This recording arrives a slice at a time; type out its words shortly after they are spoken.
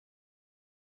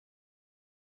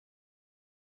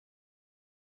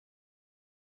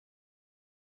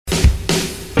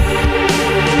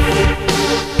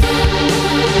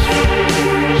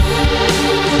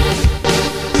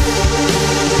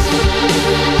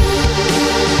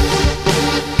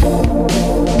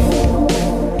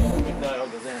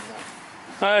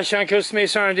Sean Costa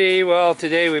Mesa R&D. Well,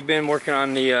 today we've been working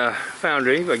on the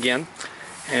foundry again,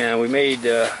 and we made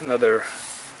another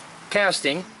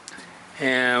casting,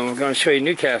 and we're going to show you a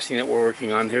new casting that we're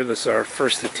working on here. This is our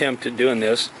first attempt at doing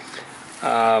this.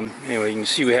 Anyway, you can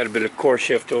see we had a bit of core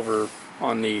shift over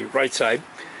on the right side,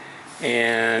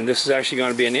 and this is actually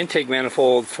going to be an intake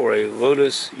manifold for a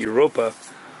Lotus Europa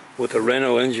with a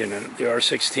Renault engine in it, the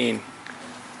R16.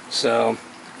 So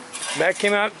that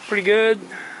came out pretty good.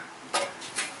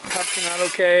 Top came out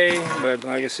okay, but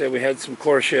like I said, we had some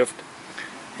core shift,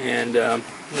 and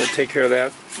we'll take care of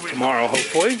that tomorrow,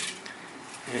 hopefully.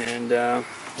 And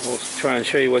we'll try and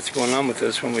show you what's going on with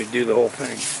this when we do the whole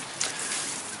thing.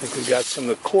 I think we've got some of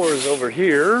the cores over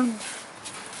here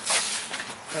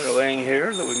that are laying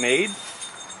here that we made.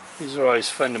 These are always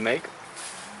fun to make.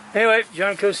 Anyway,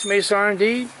 John Costa Mesa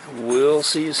R&D. We'll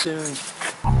see you soon.